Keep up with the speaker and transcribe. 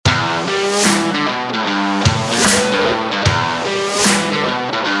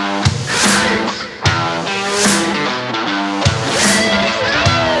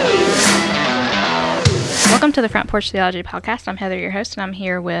Welcome to the Front Porch Theology Podcast. I'm Heather, your host, and I'm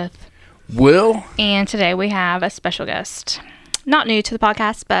here with Will. And today we have a special guest. Not new to the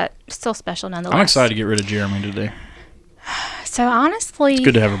podcast, but still special nonetheless. I'm excited to get rid of Jeremy today. So honestly... It's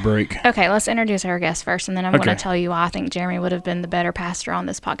good to have a break. Okay, let's introduce our guest first, and then I'm going to tell you why I think Jeremy would have been the better pastor on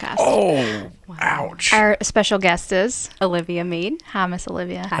this podcast. Oh, ouch. Our special guest is... Olivia Mead. Hi, Miss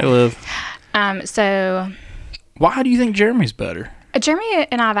Olivia. Hi, Liv. So... Why do you think Jeremy's better? Jeremy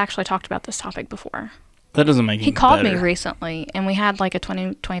and I have actually talked about this topic before. That doesn't make He called me recently, and we had like a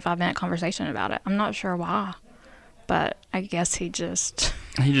 25-minute conversation about it. I'm not sure why, but I guess he just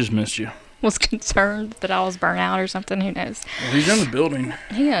missed you. Was concerned that I was burnt out or something. Who knows? Well, he's in the building.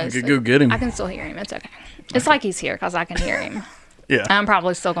 He is. I could go get him. I can still hear him. It's okay. It's like he's here because I can hear him. Yeah. I'm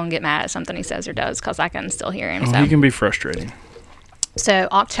probably still going to get mad at something he says or does because I can still hear him. Well, so. he can be frustrating. So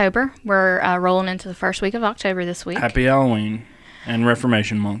October, we're rolling into the first week of October this week. Happy Halloween and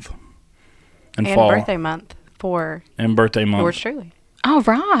Reformation Month. And fall. birthday month for... And birthday month. Yours truly. Oh,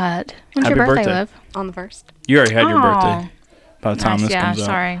 right. When's Happy your birthday, Liv? On the 1st. You already had your birthday by the time nice. this comes out.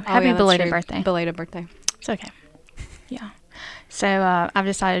 Sorry. Happy belated birthday. Belated birthday. It's okay. Yeah. So I've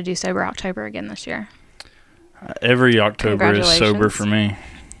decided to do Sober October again this year. Every October is sober for me.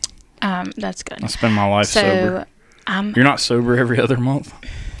 That's good. I spend my life sober. You're not sober every other month?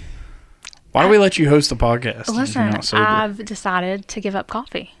 Why do we let you host the podcast? Listen, if you're not sober? I've decided to give up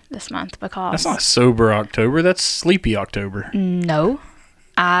coffee this month because... That's not sober October. That's sleepy October. No.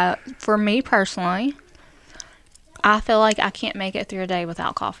 For me personally, I feel like I can't make it through a day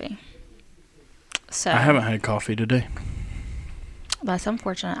without coffee. So I haven't had coffee today. That's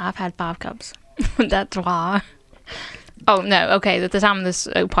unfortunate. I've had 5 cups. That's why. Oh, no. Okay. At the time of this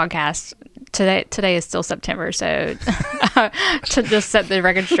podcast... Today is still September, so to just set the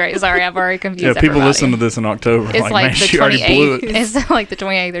record straight. Sorry, I've already confused everybody. People listen to this in October. It's like man, the she already blew 28th. it. It's like the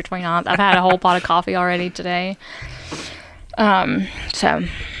 28th or 29th. I've had a whole pot of coffee already today. So,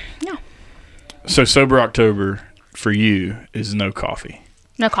 yeah. So sober October for you is no coffee.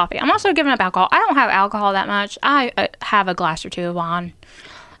 No coffee. I'm also giving up alcohol. I don't have alcohol that much. I have a glass or 2 of wine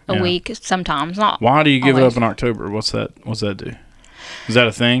a week sometimes. Not. Why do you give always. it up in October? What's that do? Is that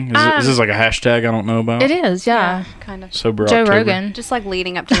a thing? Is this like a hashtag I don't know about? It is, yeah. Kind of. Sober Joe October. Rogan. Just like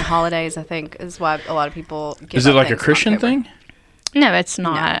leading up to the holidays, I think, is why a lot of people give Is it up like a things in Christian October. thing? No, it's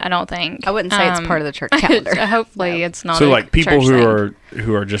not. No. I don't think. I wouldn't say it's part of the church calendar. Hopefully, it's not. So a like people church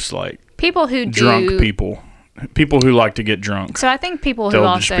who are just like people who drunk do, people who like to get drunk. So I think people who They'll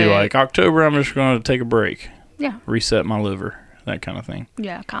also just be like, October, I'm just going to take a break. Yeah. Reset my liver, that kind of thing.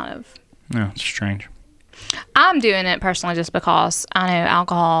 Yeah, kind of. No, it's strange. I'm doing it personally just because I know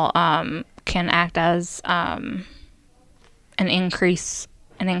alcohol can act as an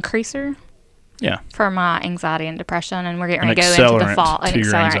increaser. Yeah. For my anxiety and depression, and we're getting ready to go into the fall. To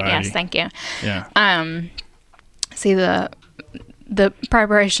your anxiety. Yes, thank you. Yeah. See the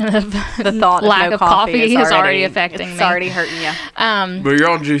preparation of The thought lack of, of no coffee is already affecting me. It's already hurting you. But you're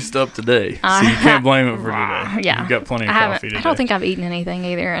all juiced up today, so you can't blame it for today. Yeah. You've got plenty of coffee today. I don't think I've eaten anything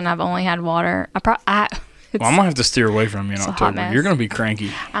either, and I've only had water. Well, I'm going to have to steer away from you in It's a hot October. mess. You're going to be cranky.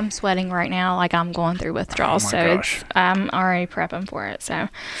 I'm sweating right now like I'm going through withdrawals, Oh my so gosh. I'm already prepping for it. So,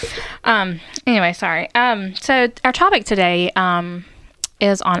 anyway, sorry. So our topic today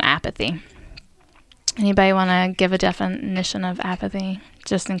is on apathy. Anybody want to give a definition of apathy,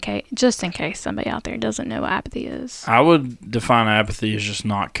 just in case somebody out there doesn't know what apathy is? I would define apathy as just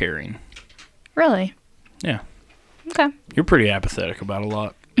not caring. Really? Yeah. Okay. You're pretty apathetic about a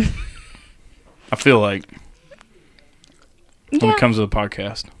lot. I feel like when it comes to the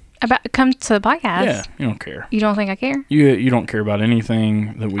podcast. Come to the podcast. Yeah, you don't care. You don't think I care? You don't care about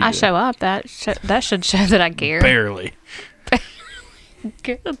anything that we do. I show up. That should show that I care. Barely.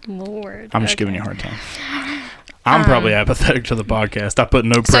 Good Lord. I'm just giving you a hard time. I'm probably apathetic to the podcast. I put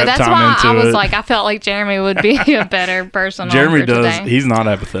no prep So that's time why into I was it. like, I felt like Jeremy would be a better person. Jeremy on for does. Today. He's not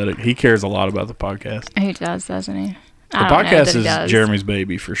apathetic. He cares a lot about the podcast. He does, doesn't he? The I don't know podcast that he is does. Jeremy's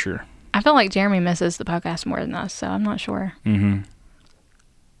baby for sure. I feel like Jeremy misses the podcast more than us, so I'm not sure. Mm-hmm.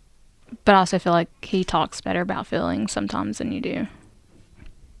 But I also feel like he talks better about feelings sometimes than you do.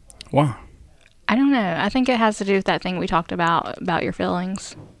 Why? I don't know. I think it has to do with that thing we talked about your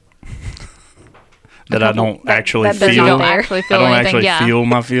feelings. That I don't actually that does feel. not actually feel I don't anything. actually feel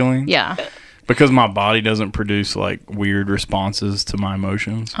my feelings. Yeah. Because my body doesn't produce like weird responses to my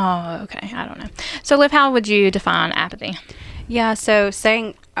emotions. Oh, okay. I don't know. So, Liv, how would you define apathy? Yeah, so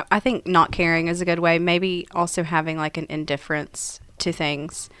I think not caring is a good way. Maybe also having like an indifference to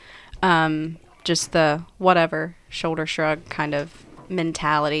things. Just the whatever, shoulder shrug kind of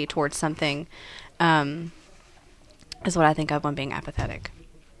mentality towards something is what I think of when being apathetic.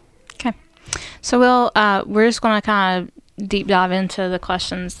 Okay. So we're just going to kind of deep dive into the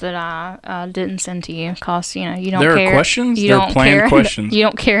questions that I didn't send to you, because you don't there care. Are questions? You there don't are planned care. questions. You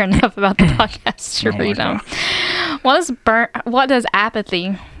don't care enough about the podcast to read them. What does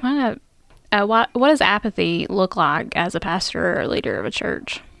apathy? What does apathy look like as a pastor or leader of a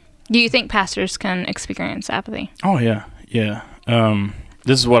church? Do you think pastors can experience apathy? Oh yeah.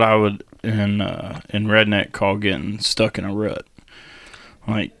 This is what I would in redneck call getting stuck in a rut.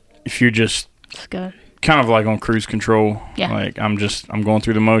 Like if you're just That's good. kind of like on cruise control. Yeah. Like I'm going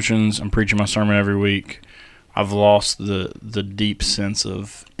through the motions. I'm preaching my sermon every week. I've lost the deep sense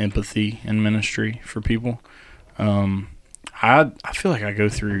of empathy in ministry for people. I feel like I go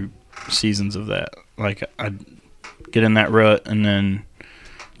through seasons of that. Like I get in that rut, and then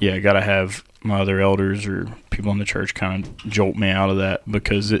I got to have my other elders or people in the church kind of jolt me out of that,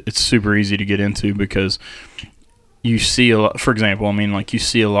 because it's super easy to get into, because you see a lot. For example, I mean, like you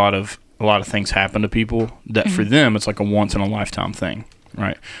see a lot of things happen to people that for them it's like a once in a lifetime thing,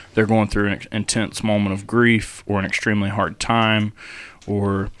 right? They're going through an intense moment of grief, or an extremely hard time,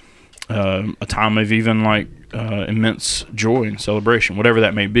 or a time of even like immense joy and celebration, whatever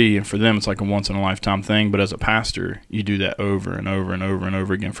that may be. And for them, it's like a once in a lifetime thing. But as a pastor, you do that over and over and over and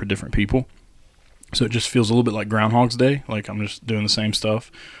over again for different people. So it just feels a little bit like Groundhog's Day. Like I'm just doing the same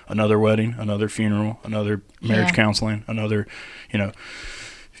stuff. Another wedding, another funeral, another marriage counseling, another,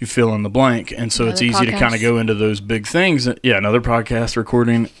 you fill in the blank. And so it's easy to kind of go into those big things. Yeah, another podcast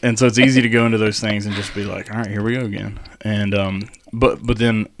recording. And so it's easy to go into those things and just be like, all right, here we go again. And but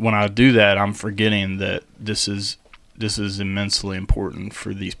then when I do that, I'm forgetting that this is immensely important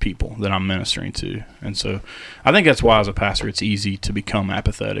for these people that I'm ministering to. And so I think that's why as a pastor it's easy to become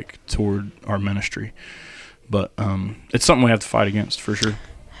apathetic toward our ministry. But it's something we have to fight against for sure.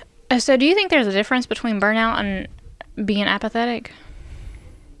 So do you think there's a difference between burnout and being apathetic?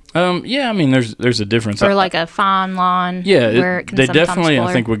 Yeah, I mean, there's a difference. Or like a fine line. Yeah, where it can they sometimes definitely, blur?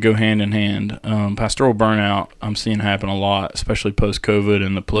 I think, would go hand in hand. Pastoral burnout, I'm seeing happen a lot, especially post-COVID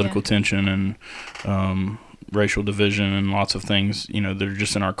and the political tension and racial division and lots of things, that are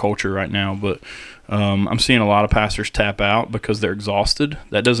just in our culture right now. But I'm seeing a lot of pastors tap out because they're exhausted.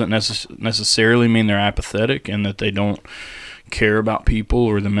 That doesn't necessarily mean they're apathetic and that they don't care about people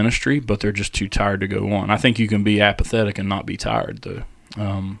or the ministry, but they're just too tired to go on. I think you can be apathetic and not be tired, though.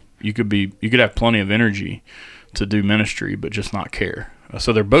 You could have plenty of energy to do ministry, but just not care.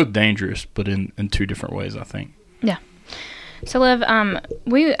 So they're both dangerous, but in two different ways, I think. Yeah. So Liv,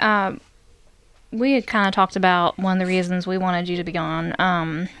 we had kind of talked about one of the reasons we wanted you to be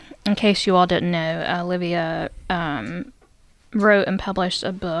on. In case you all didn't know, Olivia wrote and published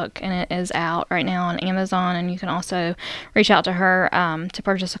a book, and it is out right now on Amazon, and you can also reach out to her to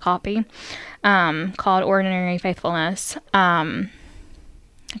purchase a copy, called Ordinary Faithfulness.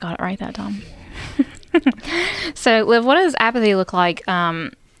 I got it right that time. So, Liv, what does apathy look like?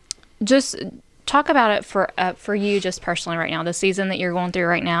 Just talk about it for you just personally right now. The season that you're going through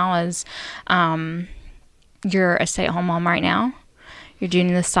right now is you're a stay-at-home mom right now. You're doing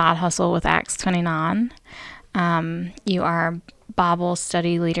this side hustle with Acts 29. You are Bible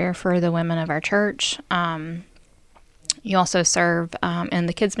study leader for the women of our church. You also serve in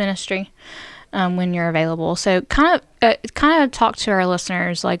the kids ministry when you're available. So kind of talk to our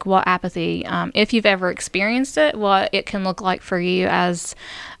listeners, like what apathy, if you've ever experienced it, what it can look like for you as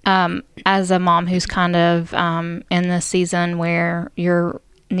a mom who's kind of in this season where you're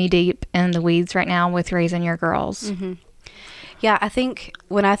knee deep in the weeds right now with raising your girls. Mm-hmm. Yeah, I think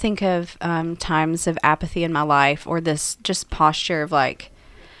when I think of times of apathy in my life, or this just posture of like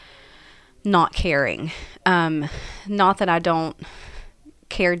not caring, not that I don't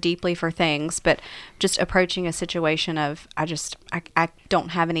care deeply for things, but just approaching a situation of I don't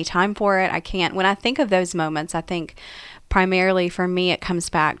have any time for it. I can't. When I think of those moments, I think primarily for me it comes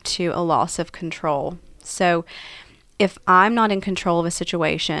back to a loss of control. So if I'm not in control of a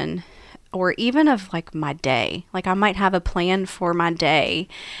situation, or even of like my day, like I might have a plan for my day,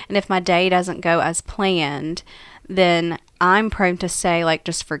 and if my day doesn't go as planned, then I'm prone to say like,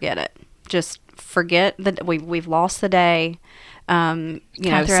 just forget it. Just forget that we've lost the day.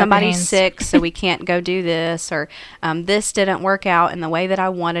 Somebody's sick, so we can't go do this, or this didn't work out in the way that I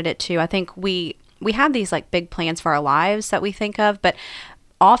wanted it to. I think we have these like big plans for our lives that we think of, but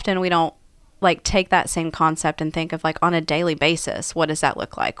often we don't like take that same concept and think of like on a daily basis, what does that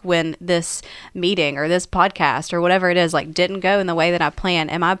look like when this meeting or this podcast or whatever it is like didn't go in the way that I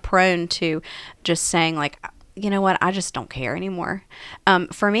planned? Am I prone to just saying like, you know what, I just don't care anymore?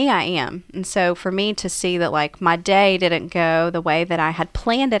 For me, I am. And so for me to see that like my day didn't go the way that I had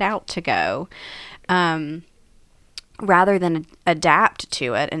planned it out to go, rather than adapt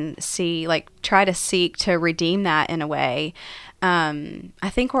to it and try to seek to redeem that in a way. I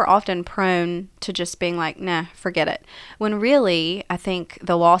think we're often prone to just being like, nah, forget it. When really, I think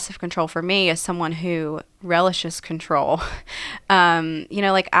the loss of control for me is someone who relishes control.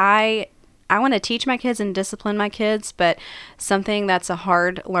 I want to teach my kids and discipline my kids, but something that's a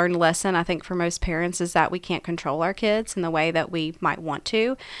hard learned lesson, I think, for most parents is that we can't control our kids in the way that we might want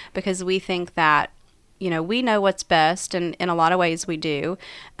to, because we think that, we know what's best, and in a lot of ways we do.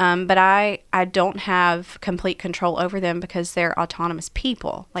 But I don't have complete control over them because they're autonomous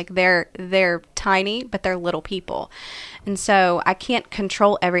people. Like they're tiny, but they're little people. And so I can't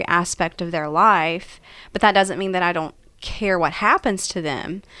control every aspect of their life, but that doesn't mean that I don't care what happens to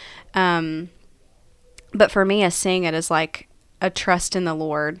them. But for me, seeing it as like a trust in the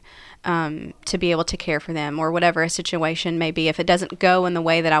Lord, to be able to care for them, or whatever a situation may be, if it doesn't go in the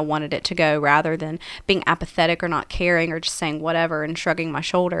way that I wanted it to go, rather than being apathetic or not caring or just saying whatever and shrugging my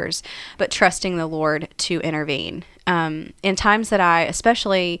shoulders, but trusting the Lord to intervene. In times that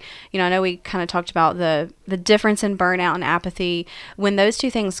especially, I know we kind of talked about the difference in burnout and apathy. When those two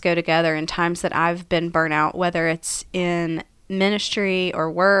things go together, in times that I've been burnout, whether it's in ministry or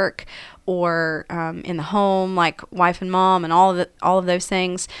work or in the home, like wife and mom and all of those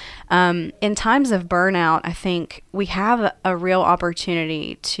things, in times of burnout, I think we have a real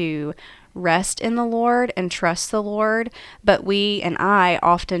opportunity to rest in the Lord and trust the Lord, but I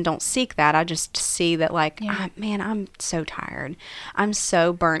often don't seek that. I just see that I'm so tired. I'm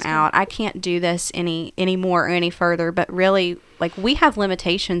so burnt out. I can't do this anymore or any further, but really, we have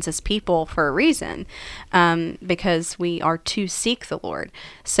limitations as people for a reason, because we are to seek the Lord.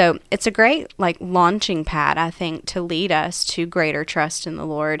 So it's a great launching pad, I think, to lead us to greater trust in the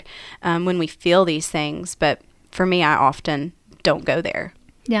Lord when we feel these things. But for me, I often don't go there.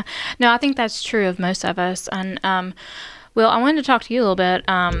 Yeah. No, I think that's true of most of us. And, Will, I wanted to talk to you a little bit.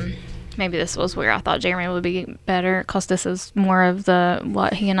 Maybe this was where I thought Jeremy would be better, because this is more of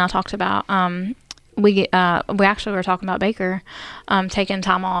what he and I talked about. We actually were talking about Baker taking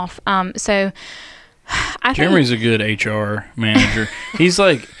time off. So I think Jeremy's a good HR manager. He's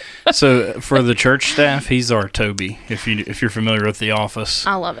so for the church staff, he's our Toby. If you're familiar with The Office,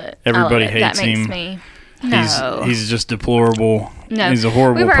 I love it. Everybody hates that makes him. Me. No. He's just deplorable. No. He's a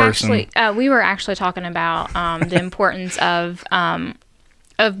horrible person. We were actually talking about the importance of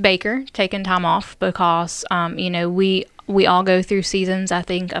Baker taking time off, because we all go through seasons, I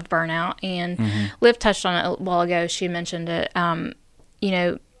think, of burnout, and Liv touched on it a while ago. She mentioned it.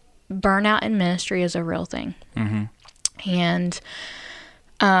 Burnout in ministry is a real thing, and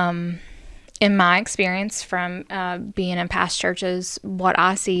in my experience from being in past churches, what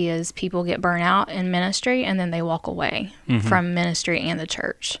I see is people get burnt out in ministry, and then they walk away from ministry and the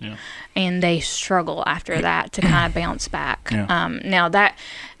church. Yeah. And they struggle after that to kind of bounce back. Yeah. Now that,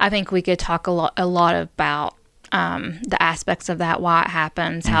 I think we could talk a lot about the aspects of that, why it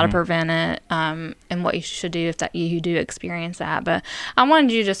happens, how to prevent it, and what you should do if you do experience that. But I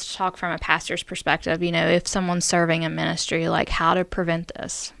wanted you just to talk from a pastor's perspective, if someone's serving in ministry, how to prevent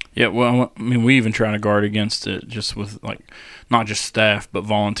this. Yeah, well, I mean, we even try to guard against it just with, not just staff, but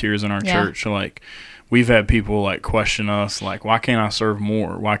volunteers in our church. So, we've had people, question us, why can't I serve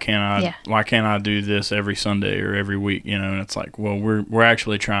more? Why can't I do this every Sunday or every week? And it's well, we're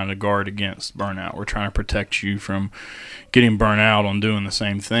actually trying to guard against burnout. We're trying to protect you from getting burnt out on doing the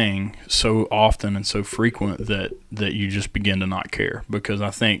same thing so often and so frequent that you just begin to not care. Because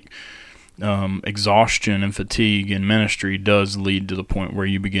I think exhaustion and fatigue in ministry does lead to the point where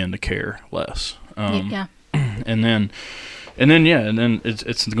you begin to care less. And then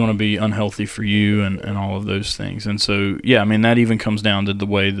it's going to be unhealthy for you and all of those things. And so, I mean, that even comes down to the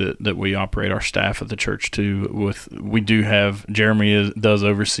way that we operate our staff at the church too. We do have, Jeremy does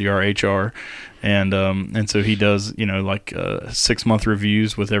oversee our HR, and so he does, 6-month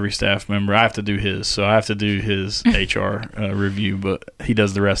reviews with every staff member. I have to do his, so I have to do his HR review, but he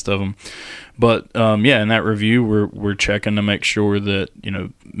does the rest of them. But in that review, we're checking to make sure that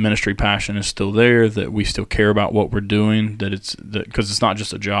ministry passion is still there, that we still care about what we're doing, because it's not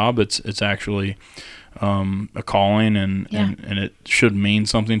just a job, it's actually a calling, and it should mean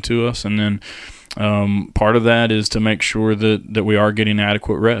something to us. And then part of that is to make sure that we are getting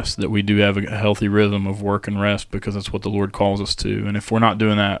adequate rest, that we do have a healthy rhythm of work and rest, because that's what the Lord calls us to. And if we're not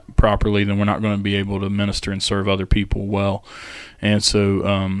doing that properly, then we're not going to be able to minister and serve other people well. And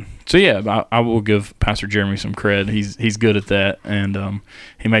so So yeah, I will give Pastor Jeremy some cred. He's good at that, and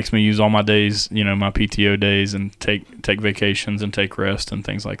he makes me use all my days, my PTO days, and take vacations and take rest and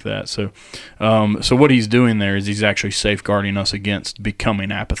things like that. So, so what he's doing there is he's actually safeguarding us against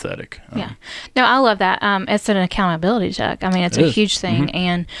becoming apathetic. Yeah, no, I love that. It's an accountability check. I mean, it's a huge thing,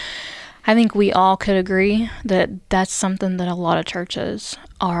 and I think we all could agree that that's something that a lot of churches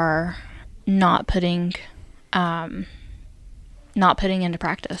are not putting into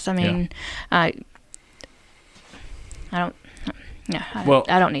practice. I mean, I don't. Yeah,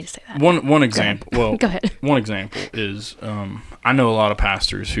 I don't need to say that. One example. Well, go ahead. One example is I know a lot of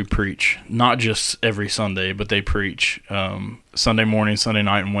pastors who preach not just every Sunday, but they preach Sunday morning, Sunday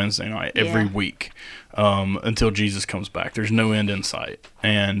night, and Wednesday night every week until Jesus comes back. There's no end in sight,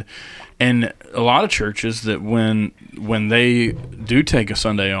 and a lot of churches that when they do take a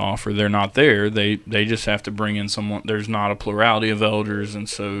Sunday off or they're not there, they just have to bring in someone. There's not a plurality of elders, and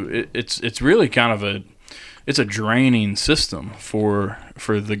so it's really kind of a draining system for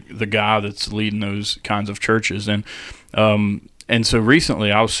the guy that's leading those kinds of churches. And so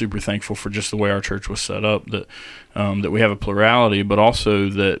recently I was super thankful for just the way our church was set up, that we have a plurality, but also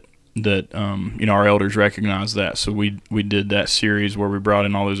that our elders recognize that. So we did that series where we brought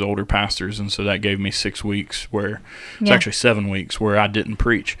in all those older pastors, and so that gave me 6 weeks it's actually 7 weeks where I didn't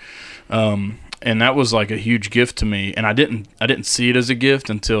preach. And that was like a huge gift to me, and I didn't see it as a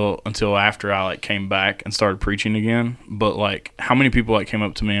gift until after I came back and started preaching again. But how many people came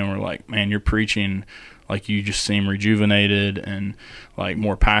up to me and were like, "Man, you're preaching you just seem rejuvenated and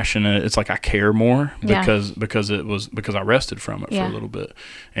more passionate. It's I care more because I rested from it for a little bit."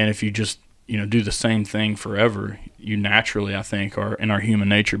 And if you just do the same thing forever, you naturally, I think, in our human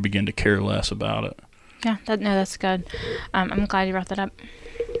nature begin to care less about it. Yeah, that's good. I'm glad you brought that up.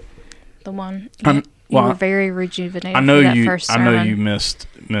 The one you were very rejuvenated. I know for that first sermon. I know you missed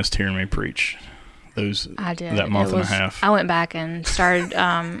hearing me preach those. I did that month and a half. I went back and started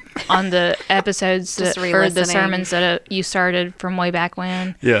on the episodes or the sermons that you started from way back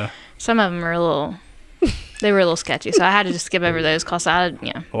when. Yeah, some of them were a little sketchy, so I had to just skip over those because a lot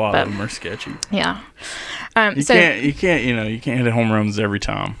of them are sketchy. Yeah. You can't hit home runs every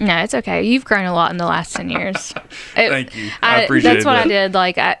time. No, it's okay. You've grown a lot in the last 10 years. Thank you. I appreciate that's what I did.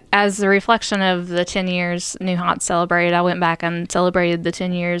 As a reflection of the 10 years New Heights celebrated, I went back and celebrated the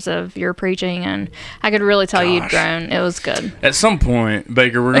 10 years of your preaching, and I could really tell you'd grown. It was good. At some point,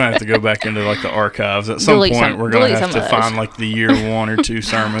 Baker, we're going to have to go back into the archives. At some point, we're going to have to find the year 1 or 2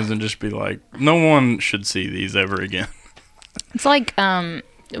 sermons and just be like, no one should see these ever again. It's so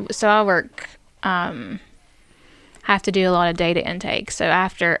I work, have to do a lot of data intake. So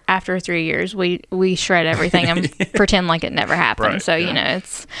after 3 years, we shred everything and pretend like it never happened. Right, so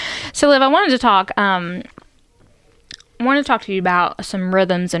it's. So Liv, I wanted to talk to you about some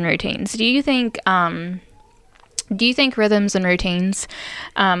rhythms and routines. Do you think rhythms and routines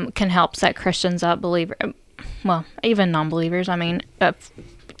can help set Christians up, even non-believers? I mean,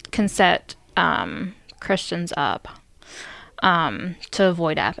 can set Christians up to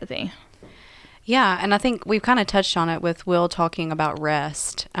avoid apathy? Yeah, and I think we've kind of touched on it with Will talking about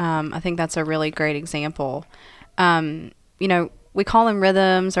rest. I think that's a really great example. We call them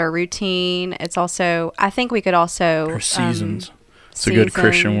rhythms or routine. It's also, I think we could also... Or seasons. It's a good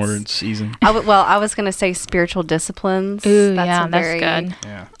Christian word, season. I was going to say spiritual disciplines. Ooh, that's very good.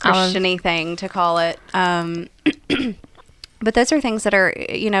 Christian-y thing to call it. But those are things that are,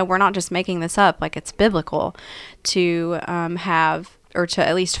 we're not just making this up. It's biblical to have, or to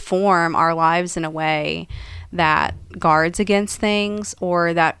at least form our lives in a way that guards against things,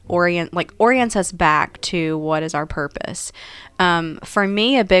 or that orients us back to what is our purpose. For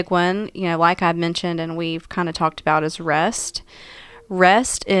me, a big one, like I mentioned and we've kind of talked about, is rest.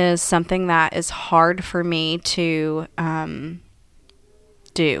 Rest is something that is hard for me to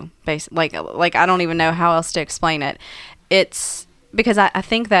do. Basically, I don't even know how else to explain it. It's because I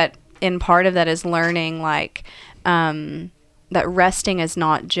think that in part of that is learning that resting is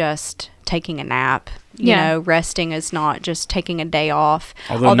not just taking a nap. Resting is not just taking a day off.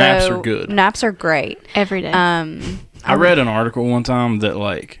 Although naps are good. Naps are great. Every day. I read an article one time that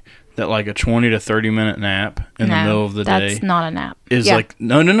a 20 to 30 minute nap in the middle of the day. That's not a nap. Is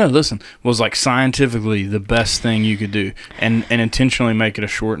no. Listen, was scientifically the best thing you could do, and intentionally make it a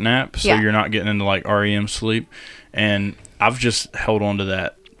short nap so you're not getting into REM sleep. And I've just held on to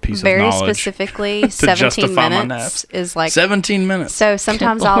that piece of knowledge. Very specifically, 17 minutes is 17 minutes. So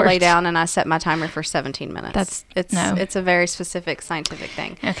sometimes I'll lay down and I set my timer for 17 minutes. It's a very specific scientific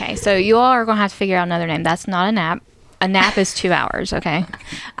thing. Okay, so you all are going to have to figure out another name. That's not a nap. A nap is 2 hours, okay?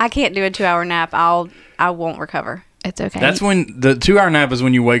 I can't do a 2 hour nap. I won't recover. it's okay. That's when the 2-hour nap is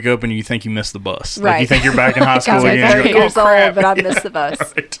when you wake up and you think you missed the bus. Like you Right. think you're back in high school I was again. 30 You're like, years oh, crap. old, but I missed the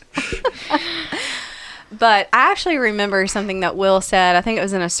bus. Right. But I actually remember something that Will said. I think it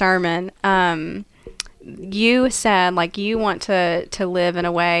was in a sermon. You said like you want to live in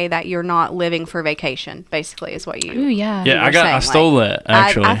a way that you're not living for vacation. Basically, is what Ooh, you. yeah. Yeah, I saying, stole that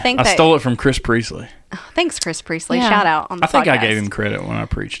actually. I think that- stole it from Chris Priestley. Thanks, Chris Priestley. Yeah. Shout out on the I think podcast. I gave him credit when I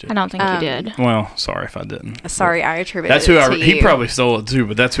preached it. I don't think you did. Well, sorry if I didn't. Sorry, I attributed That's who it to you. he probably stole it too,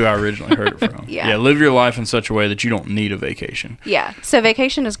 but that's who I originally heard it from. Yeah. Live your life in such a way that you don't need a vacation. Yeah. So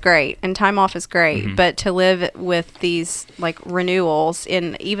vacation is great and time off is great, Mm-hmm. but to live with these like renewals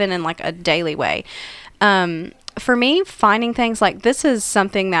even in like a daily way. For me, finding things like this is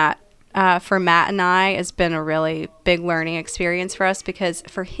something that for Matt and I has been a really big learning experience for us, because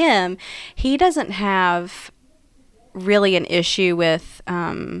for him, he doesn't have really an issue with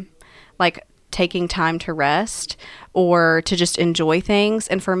like taking time to rest or to just enjoy things.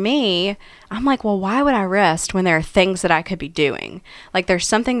 And for me, I'm like, well, why would I rest when there are things that I could be doing? Like there's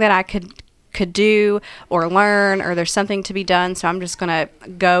something that I could do or learn, or there's something to be done, so I'm just gonna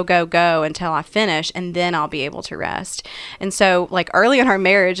go until I finish, and then I'll be able to rest. And so like early in our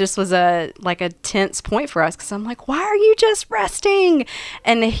marriage, this was a tense point for us, because I'm like, why are you just resting?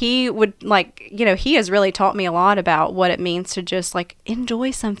 And he would like, he has really taught me a lot about what it means to just like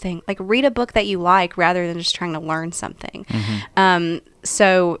enjoy something, like read a book that you like rather than just trying to learn something.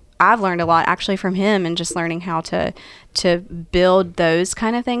 So I've learned a lot actually from him, and just learning how to build those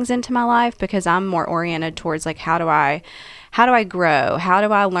kind of things into my life, because I'm more oriented towards like, how do I grow? How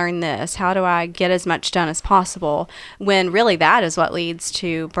do I learn this? How do I get as much done as possible? When really that is what leads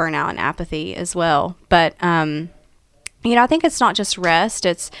to burnout and apathy as well. But, I think it's not just rest,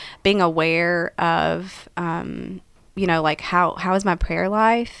 it's being aware of, like how is my prayer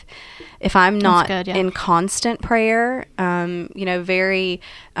life? If I'm not good, yeah. in constant prayer, very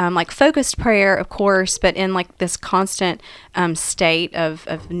like focused prayer, of course, but in like this constant state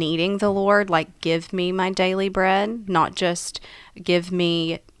of needing the Lord, like give me my daily bread, not just give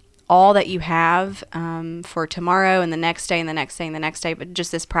me all that you have for tomorrow and the next day and the next day and the next day, but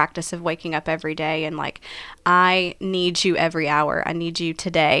just this practice of waking up every day and like, I need you every hour. I need you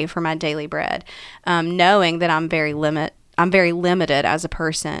today for my daily bread. Knowing that I'm very limited as a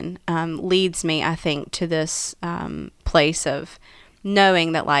person leads me, I think, to this place of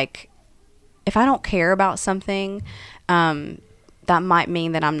knowing that like, if I don't care about something, that might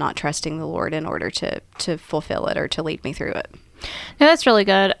mean that I'm not trusting the Lord in order to fulfill it or to lead me through it. No, that's really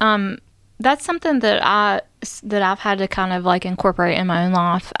good. That's something that I've had to kind of like incorporate in my own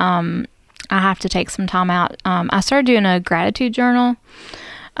life. I have to take some time out. I started doing a gratitude journal.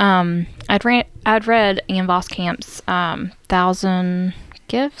 I'd read Ian Voskamp's 1,000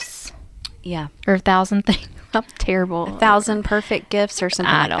 Gifts. Yeah. Or 1,000 Things. I'm terrible. 1,000 Perfect Gifts or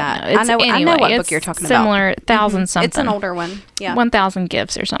something I like don't that. know. I know what book you're talking about. Similar, 1,000 something. It's an older one. Yeah. 1,000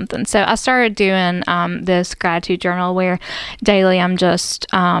 Gifts or something. So I started doing this gratitude journal where daily I'm just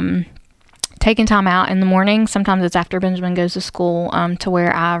taking time out in the morning. Sometimes it's after Benjamin goes to school to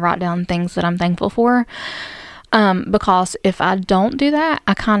where I write down things that I'm thankful for. Because if I don't do that,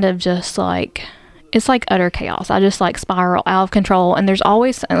 I kind of just like, it's like utter chaos. I just like spiral out of control. And there's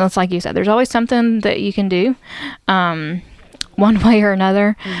always, and it's like you said, there's always something that you can do, one way or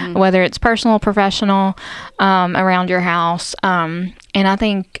another, whether it's personal, professional, around your house. And I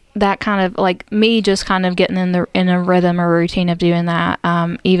think that kind of like me just kind of getting in a rhythm or routine of doing that,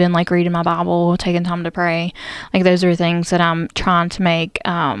 even like reading my Bible, taking time to pray, like those are things that I'm trying to make,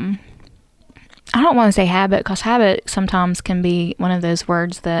 I don't want to say habit, because habit sometimes can be one of those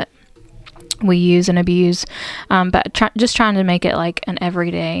words that we use and abuse, but just trying to make it like an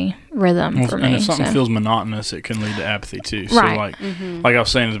everyday rhythm for me. And if something feels monotonous, it can lead to apathy too. Right. So like I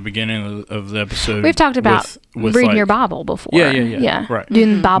was saying at the beginning of the episode, we've talked about with reading like, your Bible before. Yeah. Right.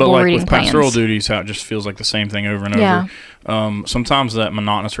 Doing Bible but like reading with plans. pastoral duties, how it just feels like the same thing over and over. Sometimes that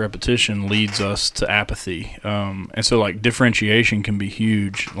monotonous repetition leads us to apathy, and so like differentiation can be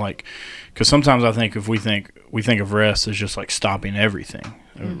huge. Like, because sometimes I think if we think of rest as just like stopping everything.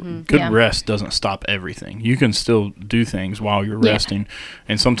 Good rest doesn't stop everything. You can still do things while you're resting,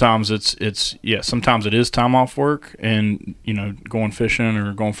 and sometimes sometimes it is time off work and going fishing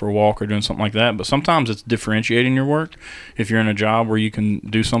or going for a walk or doing something like that. But sometimes it's differentiating your work if you're in a job where you can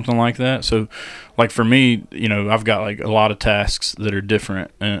do something like that. So, like for me, I've got like a lot of tasks that are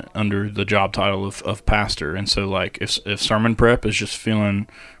different under the job title of pastor, and so like if sermon prep is just feeling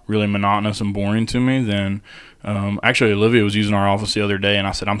really monotonous and boring to me, then actually Olivia was using our office the other day, and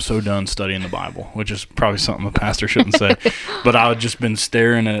I said, I'm so done studying the Bible, which is probably something a pastor shouldn't say. But I had just been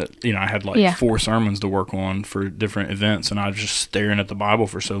staring at, I had like 4 sermons to work on for different events, and I was just staring at the Bible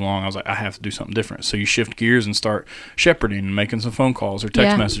for so long. I was like, I have to do something different. So you shift gears and start shepherding and making some phone calls or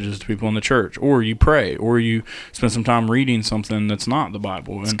text messages to people in the church, or you pray, or you spend some time reading something that's not the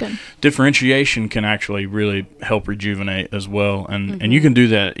Bible. That's good. Differentiation can actually really help rejuvenate as well. And you can do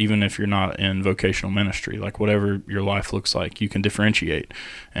that even if you're not in vocational ministry. Like whatever your life looks like, you can differentiate,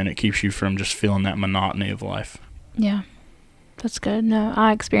 and it keeps you from just feeling that monotony of life. Yeah, that's good. No,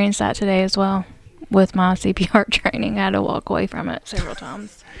 I experienced that today as well with my CPR training. I had to walk away from it several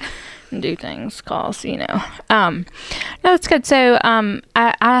times and do things, calls, No, it's good. So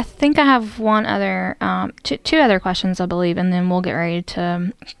I think I have one other, two other questions, I believe, and then we'll get ready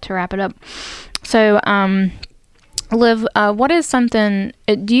to wrap it up. So, Liv, what is something,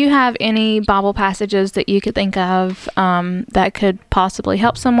 do you have any Bible passages that you could think of that could possibly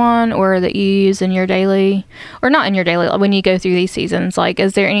help someone, or that you use in your daily, or not in your daily, when you go through these seasons? Like,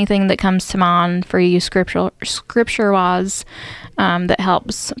 is there anything that comes to mind for you scripture-wise that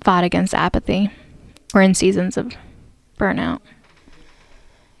helps fight against apathy or in seasons of burnout?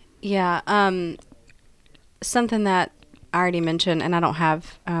 Yeah, something that I already mentioned, and I don't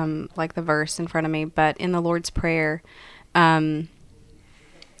have like the verse in front of me, but in the Lord's Prayer, where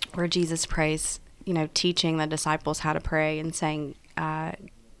Jesus prays, teaching the disciples how to pray and saying,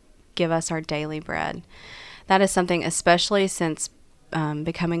 give us our daily bread. That is something, especially since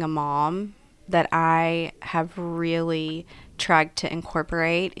becoming a mom, that I have really tried to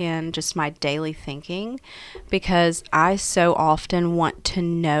incorporate in just my daily thinking, because I so often want to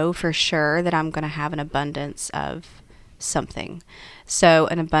know for sure that I'm going to have an abundance of something. So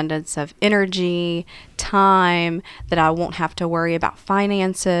an abundance of energy, time, that I won't have to worry about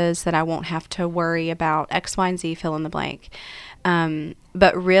finances, that I won't have to worry about X, Y, and Z, fill in the blank.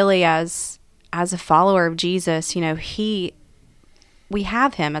 But really, as a follower of Jesus, we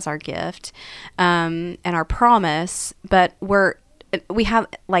have him as our gift, and our promise, but we have,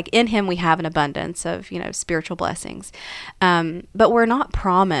 like, in him we have an abundance of, spiritual blessings. But we're not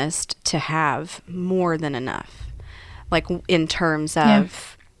promised to have more than enough, like in terms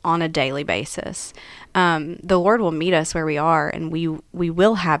of on a daily basis. The Lord will meet us where we are, and we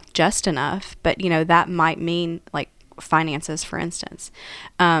will have just enough, but that might mean, like, finances, for instance.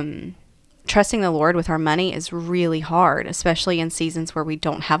 Trusting the Lord with our money is really hard, especially in seasons where we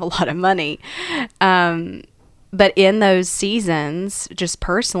don't have a lot of money. But in those seasons, just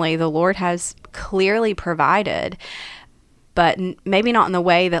personally, the Lord has clearly provided, but maybe not in the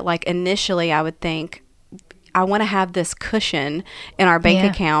way that, like, initially I would think. I want to have this cushion in our bank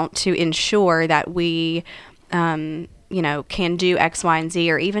account to ensure that we, can do X, Y, and Z,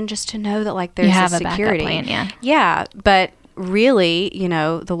 or even just to know that, like, there's a security. Backup plan, yeah. But really,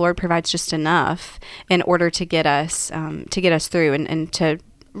 the Lord provides just enough in order to get us through, and to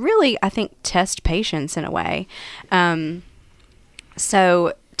really, I think, test patience in a way.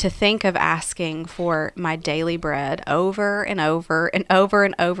 So to think of asking for my daily bread over and over and over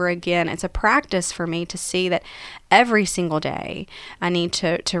and over again, it's a practice for me to see that every single day I need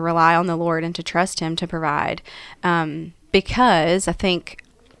to rely on the Lord and to trust him to provide. Because I think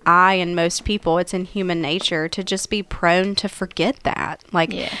I and most people, it's in human nature to just be prone to forget that.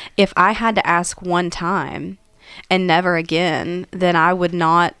 Like, if I had to ask one time and never again, then I would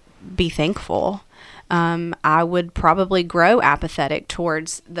not be thankful. I would probably grow apathetic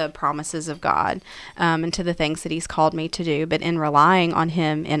towards the promises of God, and to the things that he's called me to do. But in relying on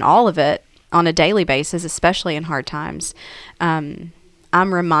him in all of it on a daily basis, especially in hard times, I'm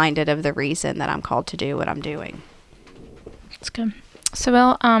reminded of the reason that I'm called to do what I'm doing. That's good. So,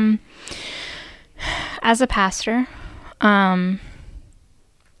 well, as a pastor,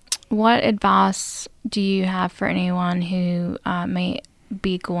 what advice do you have for anyone who may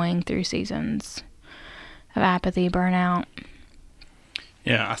be going through seasons of apathy, burnout?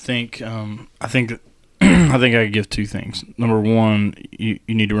 Yeah, I think I think I could give 2 things. Number one, you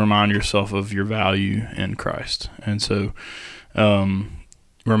need to remind yourself of your value in Christ, and so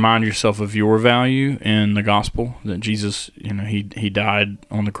remind yourself of your value in the gospel, that Jesus, he died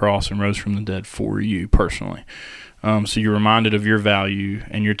on the cross and rose from the dead for you personally. So you're reminded of your value,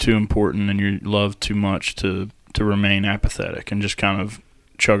 and you're too important and you love too much to remain apathetic and just kind of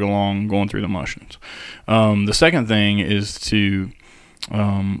chug along going through the motions. The second thing is to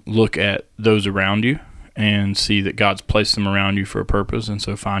look at those around you and see that God's placed them around you for a purpose, and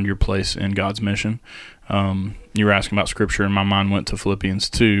so find your place in God's mission. You were asking about scripture, and my mind went to Philippians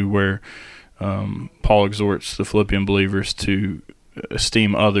 2, where Paul exhorts the Philippian believers to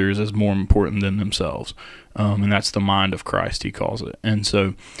esteem others as more important than themselves. And that's the mind of Christ, he calls it. And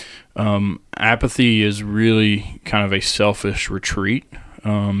so apathy is really kind of a selfish retreat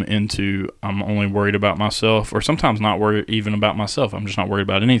into I'm only worried about myself, or sometimes not worried even about myself. I'm just not worried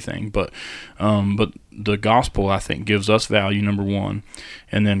about anything. But the gospel, I think, gives us value, number one,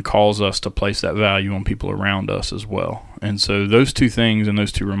 and then calls us to place that value on people around us as well. And so those two things and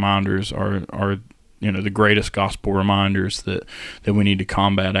those two reminders are the greatest gospel reminders that we need to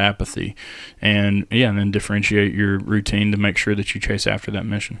combat apathy, and then differentiate your routine to make sure that you chase after that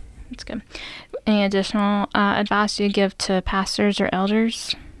mission. That's good. Any additional advice you give to pastors or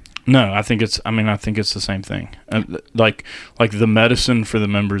elders? No, I think it's the same thing. Like the medicine for the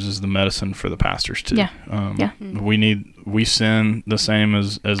members is the medicine for the pastors too. Yeah. We sin the same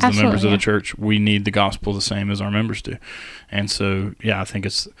as the members of the church. We need the gospel the same as our members do. And so, I think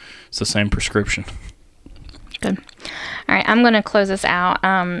it's the same prescription. Good. All right, I'm going to close this out.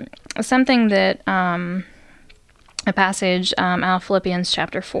 Something that a passage out of Philippians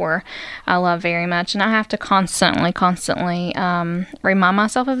chapter 4 I love very much, and I have to constantly remind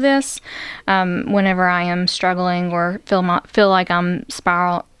myself of this whenever I am struggling or feel like I'm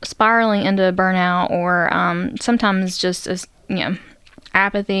spiraling into burnout, or sometimes just as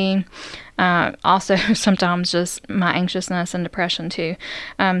apathy, also sometimes just my anxiousness and depression too.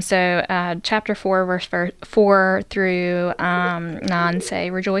 So chapter 4 verse 4 through 9 say,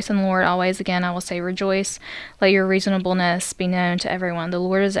 "Rejoice in the Lord always. Again I will say rejoice. Let your reasonableness be known to everyone. The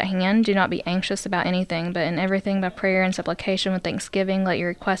Lord is at hand. Do not be anxious about anything, but in everything by prayer and supplication with thanksgiving let your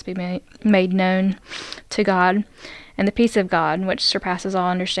requests be made known to God. And the peace of God, which surpasses all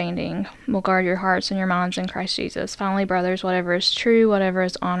understanding, will guard your hearts and your minds in Christ Jesus. Finally, brothers, whatever is true, whatever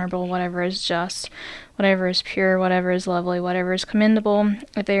is honorable, whatever is just, whatever is pure, whatever is lovely, whatever is commendable,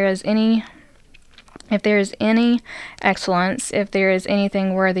 if there is any excellence, if there is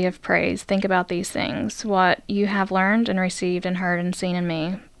anything worthy of praise, think about these things. What you have learned and received and heard and seen in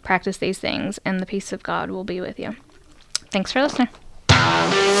me, practice these things, and the peace of God will be with you." Thanks for listening.